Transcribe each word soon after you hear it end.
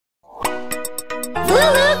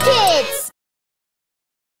Lulu Kids!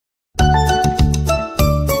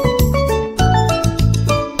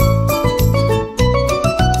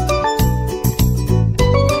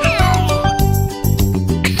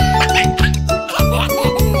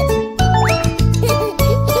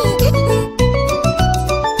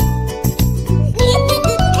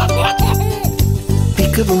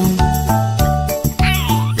 Peekaboo,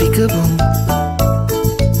 peekaboo.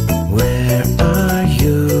 Where are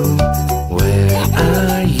you? Where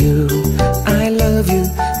are you? I love you,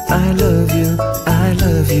 I love you, I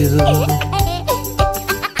love you.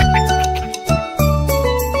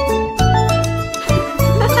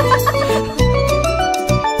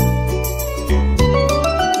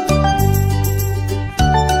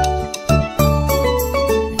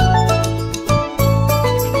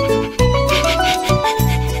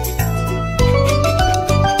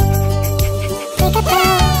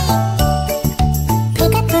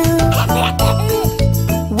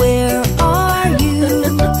 Where are you?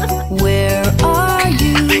 Where are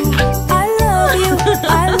you? I love you,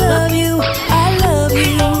 I love you, I love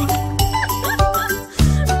you.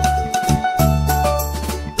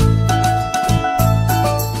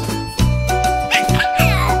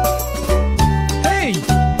 Hey!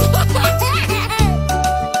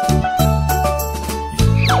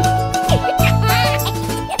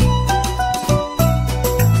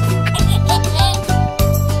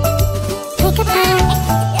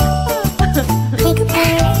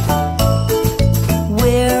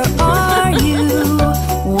 Where are you?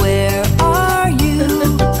 Where are you?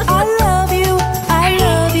 I love you, I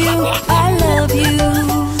love you, I love you.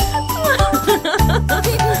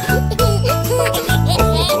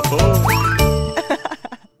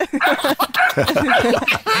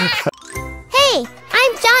 Hey,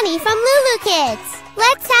 I'm Johnny from Lulu Kids.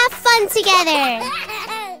 Let's have fun together.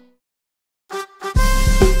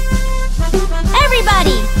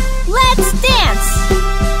 Everybody, let's dance!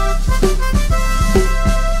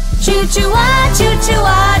 Choo choo wah, choo choo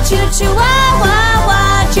wah, choo choo wah wah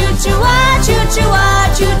wah, choo choo wah, choo choo wah,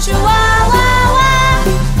 choo choo wah wah wah.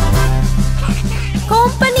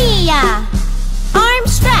 Compania, arm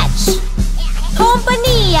stretch.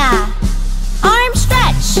 Compania, arm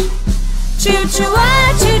stretch. Choo choo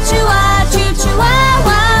wah, choo choo wah, choo choo wah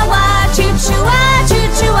wah wah, choo choo wah, choo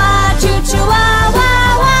choo wah, choo choo wah wah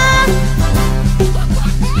wah.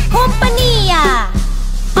 Compania,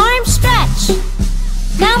 arm stretch.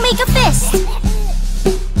 Now make a fist.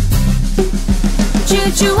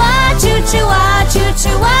 Choo choo wah, choo choo wah, choo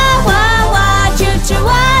choo wah wah wah, choo choo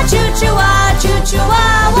wah, choo choo wah, choo choo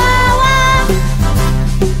wah wah wah.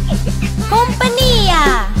 Compania,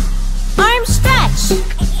 arm stretch.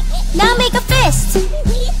 Now make a fist.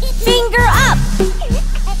 Finger up.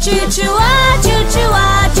 Choo choo wah, choo choo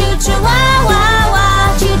wah, choo choo wah wah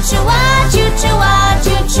wah, choo choo wah, choo choo wah,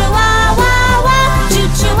 choo choo wah wah wah, choo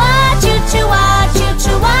choo wah, choo choo wah, choo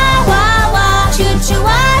choo wah wah wah, choo choo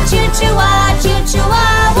wah, choo choo wah, choo choo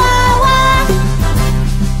wah wah wah.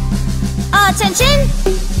 Attention!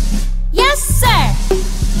 Yes, sir.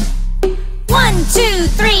 1, 2,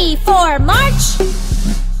 3, 4, march.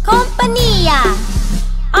 Compania,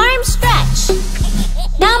 arm stretch.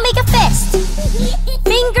 Now make a fist.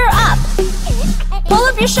 Finger up. Pull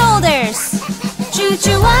up your shoulders. Choo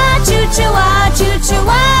choo wah, choo choo wah, choo choo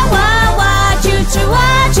wah wah wah, choo choo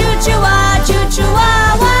wah, choo choo wah, choo choo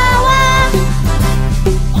wah wah wah.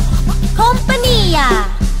 Compania,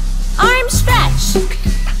 arm stretch.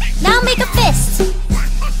 Now make a fist.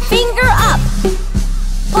 Finger up.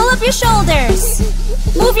 Pull up your shoulders.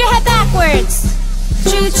 Move your head backwards.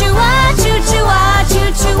 Choo choo wah, choo choo wah,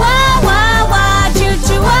 choo choo wah wah wah, choo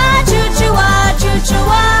choo wah, choo choo wah, choo choo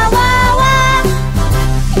wah wah wah.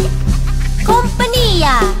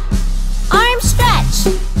 Compania, arm stretch.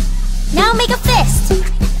 Now make a fist.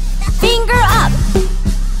 Finger up.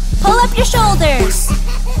 Pull up your shoulders.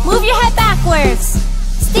 Move your head backwards.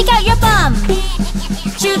 Stick out your bum.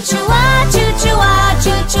 Choo choo wah, choo choo wah,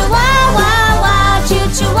 choo choo wah wah wah, choo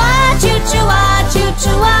choo wah, choo choo wah, choo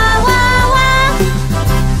choo wah wah wah.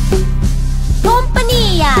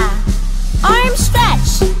 Compania, arm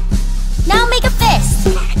stretch. Now make a fist.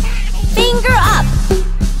 Finger up.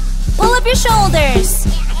 Pull up your shoulders.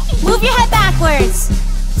 Move your head backwards.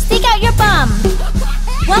 Stick out your bum.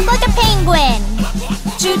 Walk like a penguin.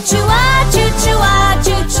 Choo choo wah, choo choo wah,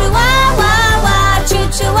 choo choo wah wah wah, choo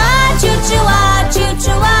choo wah, choo choo wah, choo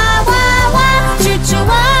choo wah wah wah, choo choo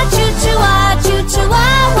wah, choo choo wah, choo choo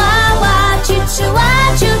wah wah wah, choo choo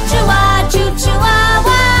wah, choo choo wah, choo choo wah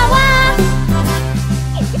wah wah.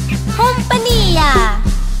 Compania,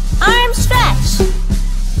 arm stretch.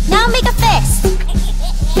 Now make a fist.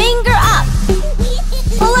 Finger up.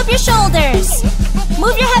 Pull up your shoulders.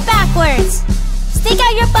 Move your head backwards. Stick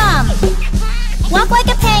out your bum. Walk like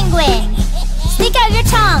a penguin. Stick out your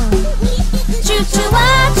tongue. Choo choo